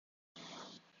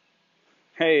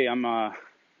Hey, I'm on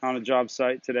a job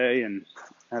site today and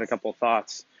had a couple of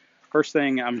thoughts. First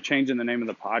thing, I'm changing the name of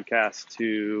the podcast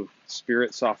to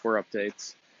Spirit Software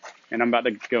Updates, and I'm about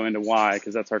to go into why,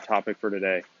 because that's our topic for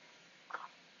today.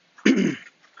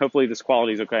 Hopefully this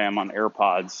quality is okay. I'm on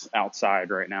AirPods outside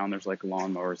right now, and there's like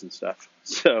lawnmowers and stuff.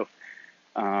 So,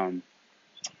 but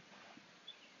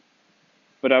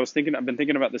I've been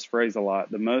thinking about this phrase a lot.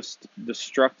 The most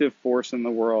destructive force in the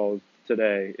world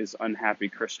today is unhappy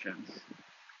Christians.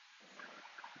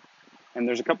 And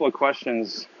there's a couple of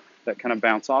questions that kind of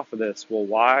bounce off of this. Well,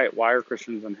 why are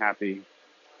Christians unhappy?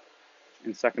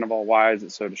 And second of all, why is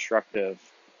it so destructive?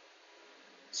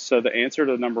 So the answer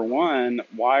to number one,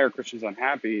 why are Christians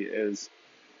unhappy, is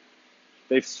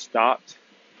they've stopped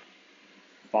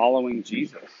following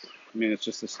Jesus. I mean, it's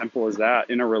just as simple as that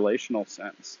in a relational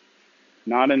sense,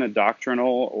 not in a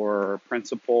doctrinal or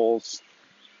principles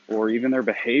or even their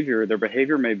behavior. Their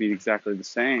behavior may be exactly the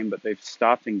same, but they've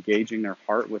stopped engaging their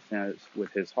heart with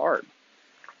his heart.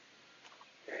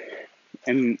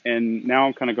 And now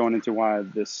I'm kind of going into why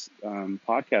this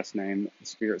podcast name,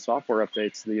 Spirit Software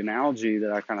Updates. The analogy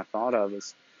that I kind of thought of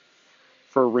is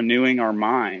for renewing our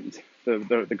mind.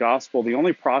 The gospel, the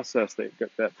only process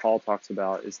that Paul talks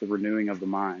about is the renewing of the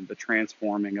mind, the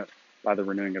transforming it by the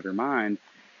renewing of your mind.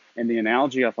 And the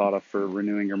analogy I thought of for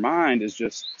renewing your mind is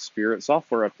just Spirit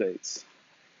Software Updates.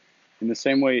 In the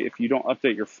same way, if you don't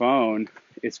update your phone,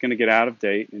 it's going to get out of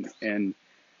date and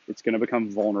it's going to become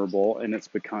vulnerable, and it's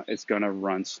going to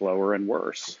run slower and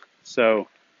worse. So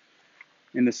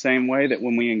in the same way that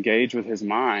when we engage with his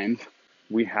mind,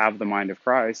 we have the mind of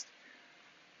Christ.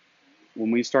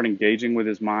 When we start engaging with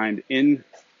his mind in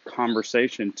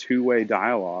conversation, two-way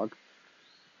dialogue,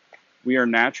 we are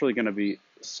naturally going to be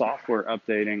software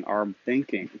updating our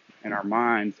thinking and our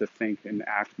mind to think and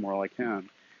act more like him.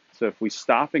 So if we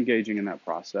stop engaging in that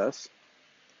process,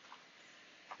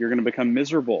 you're going to become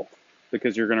miserable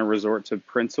because you're going to resort to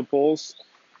principles.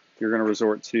 You're going to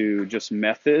resort to just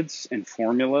methods and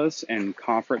formulas and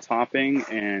conference hopping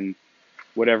and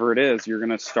whatever it is. You're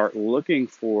going to start looking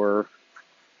for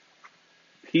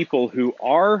people who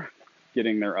are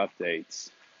getting their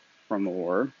updates from the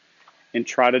Lord and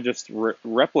try to just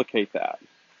replicate that,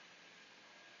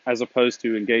 as opposed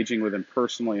to engaging with him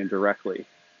personally and directly.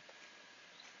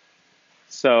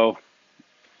 So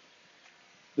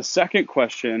the second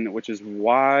question, which is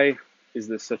why is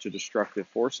this such a destructive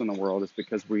force in the world, is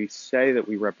because we say that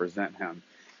we represent him.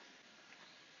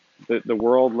 The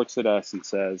world looks at us and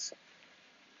says,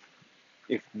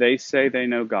 if they say they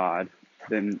know God,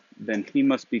 then he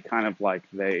must be kind of like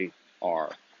they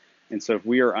are. And so if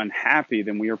we are unhappy,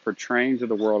 then we are portraying to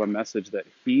the world a message that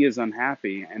he is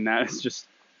unhappy, and that is just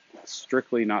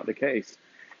strictly not the case.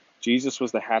 Jesus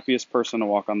was the happiest person to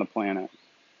walk on the planet.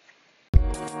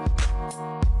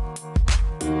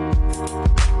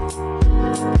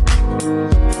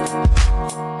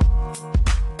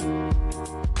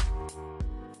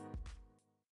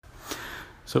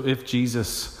 So if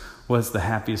Jesus was the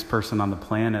happiest person on the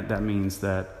planet, that means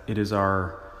that it is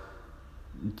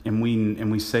and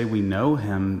we say we know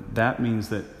him, that means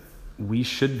that we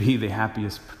should be the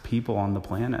happiest people on the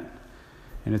planet.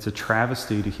 And it's a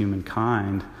travesty to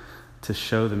humankind to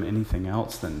show them anything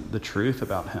else than the truth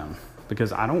about him.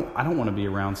 Because I don't want to be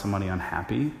around somebody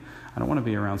unhappy. I don't want to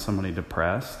be around somebody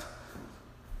depressed.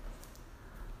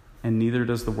 And neither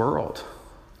does the world.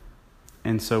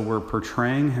 And so we're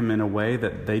portraying him in a way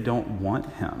that they don't want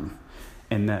him,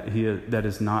 and that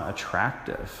is not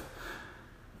attractive.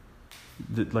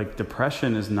 Like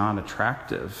depression is not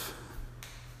attractive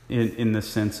in the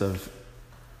sense of,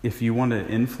 if you want to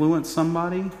influence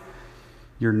somebody,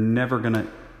 you're never going to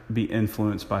be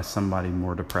influenced by somebody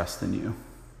more depressed than you.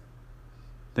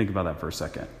 Think about that for a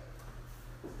second.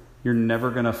 You're never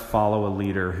going to follow a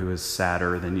leader who is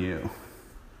sadder than you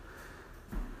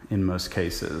in most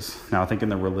cases. Now, I think in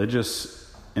the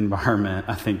religious environment,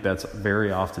 I think that's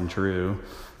very often true,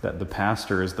 that the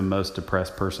pastor is the most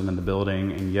depressed person in the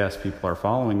building, and yes, people are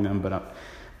following them,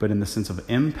 but in the sense of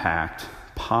impact,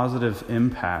 positive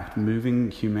impact,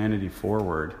 moving humanity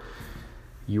forward,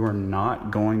 you are not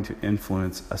going to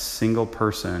influence a single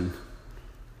person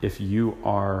if you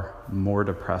are more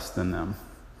depressed than them.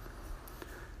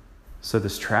 So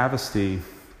this travesty,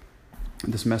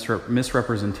 this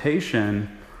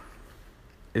misrepresentation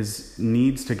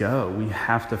needs to go. We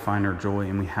have to find our joy,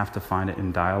 and we have to find it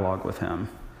in dialogue with him.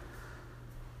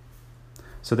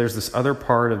 So there's this other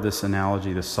part of this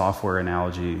analogy, this software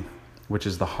analogy, which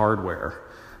is the hardware,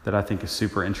 that I think is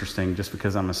super interesting just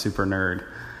because I'm a super nerd.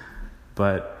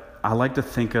 But I like to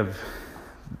think of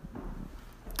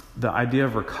the idea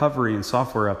of recovery and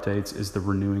software updates is the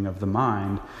renewing of the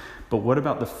mind. But what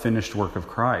about the finished work of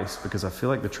Christ? Because I feel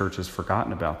like the church has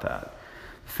forgotten about that.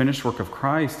 The finished work of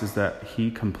Christ is that he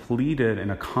completed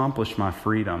and accomplished my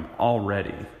freedom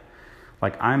already.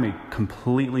 Like, I'm a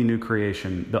completely new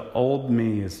creation. The old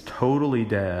me is totally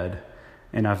dead,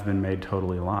 and I've been made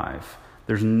totally alive.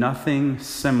 There's nothing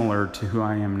similar to who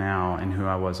I am now and who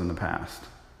I was in the past.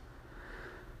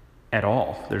 At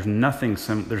all. There's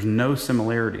no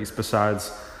similarities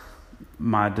besides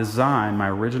my design, my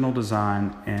original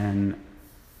design, and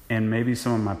maybe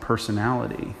some of my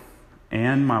personality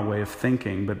and my way of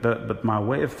thinking. But my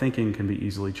way of thinking can be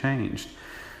easily changed.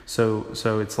 So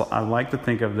it's, I like to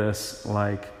think of this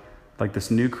like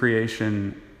this new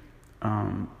creation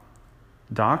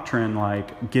doctrine,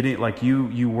 like getting, like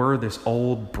you were this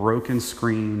old broken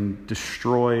screen,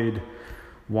 destroyed,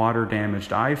 water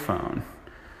damaged iPhone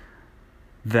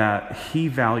that he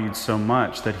valued so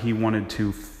much that he wanted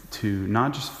to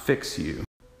not just fix you,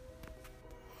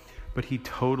 but he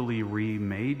totally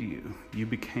remade you. You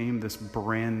became this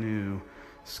brand new,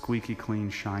 squeaky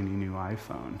clean, shiny new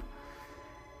iPhone.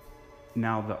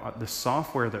 Now the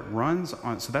software that runs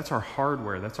on, so that's our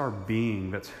hardware, that's our being,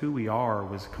 that's who we are,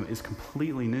 is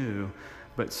completely new,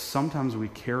 but sometimes we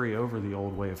carry over the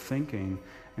old way of thinking.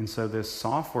 And so this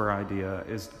software idea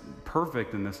is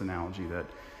perfect in this analogy, that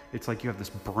it's like you have this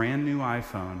brand new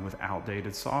iPhone with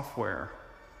outdated software.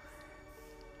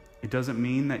 It doesn't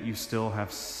mean that you still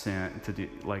have sin to do,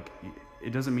 like,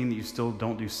 it doesn't mean that you still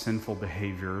don't do sinful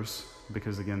behaviors,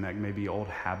 because again, that may be old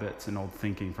habits and old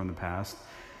thinking from the past.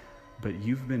 But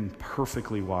you've been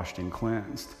perfectly washed and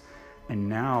cleansed. And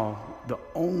now the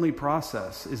only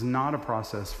process is not a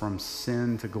process from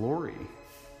sin to glory.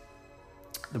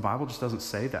 The Bible just doesn't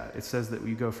say that. It says that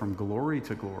we go from glory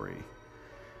to glory.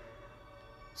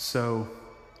 So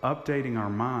updating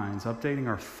our minds, updating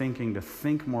our thinking to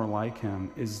think more like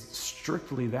him is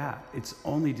strictly that. It's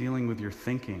only dealing with your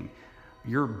thinking.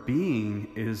 Your being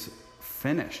is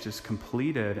finished, is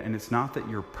completed, and it's not that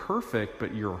you're perfect,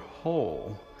 but you're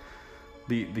whole.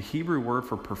 The Hebrew word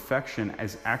for perfection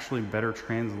is actually better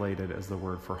translated as the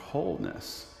word for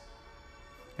wholeness.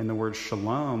 And the word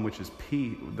shalom, which is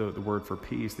peace, the word for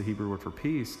peace, the Hebrew word for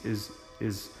peace,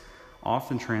 is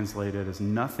often translated as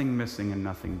nothing missing and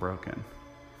nothing broken.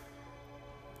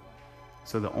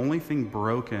 So the only thing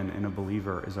broken in a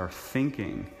believer is our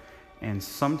thinking. And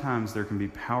sometimes there can be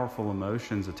powerful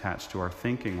emotions attached to our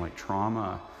thinking, like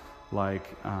trauma, like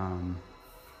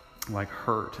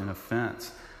hurt and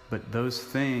offense. But those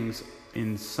things,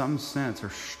 in some sense, are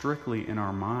strictly in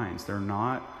our minds. They're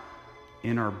not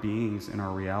in our beings, in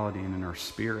our reality, and in our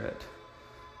spirit,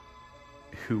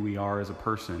 who we are as a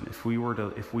person. If we were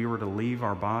to leave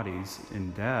our bodies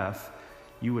in death,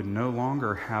 you would no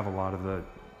longer have a lot of the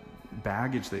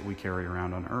baggage that we carry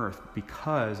around on earth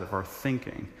because of our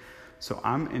thinking. So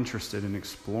I'm interested in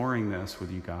exploring this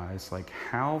with you guys. Like,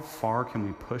 how far can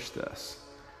we push this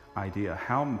idea?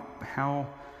 How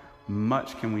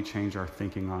much can we change our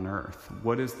thinking on earth?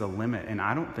 What is the limit? And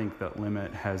I don't think that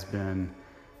limit has been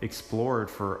explored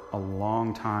for a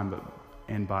long time,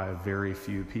 and by a very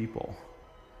few people.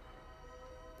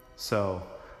 So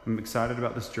I'm excited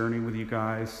about this journey with you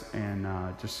guys, and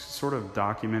just sort of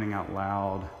documenting out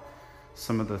loud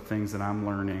some of the things that I'm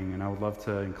learning. And I would love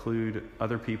to include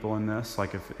other people in this.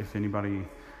 Like if anybody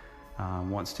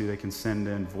wants to, they can send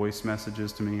in voice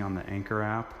messages to me on the Anchor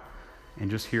app and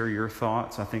just hear your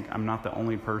thoughts. I think I'm not the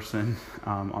only person.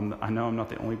 I know I'm not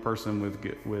the only person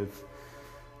with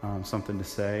something to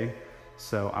say.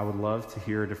 So I would love to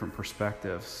hear a different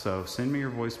perspective. So send me your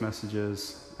voice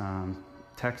messages.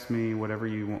 Text me, whatever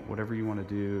you want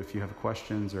to do. If you have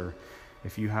questions, or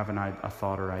if you have a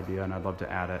thought or idea, and I'd love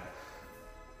to add it.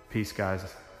 Peace, guys.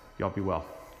 Y'all be well.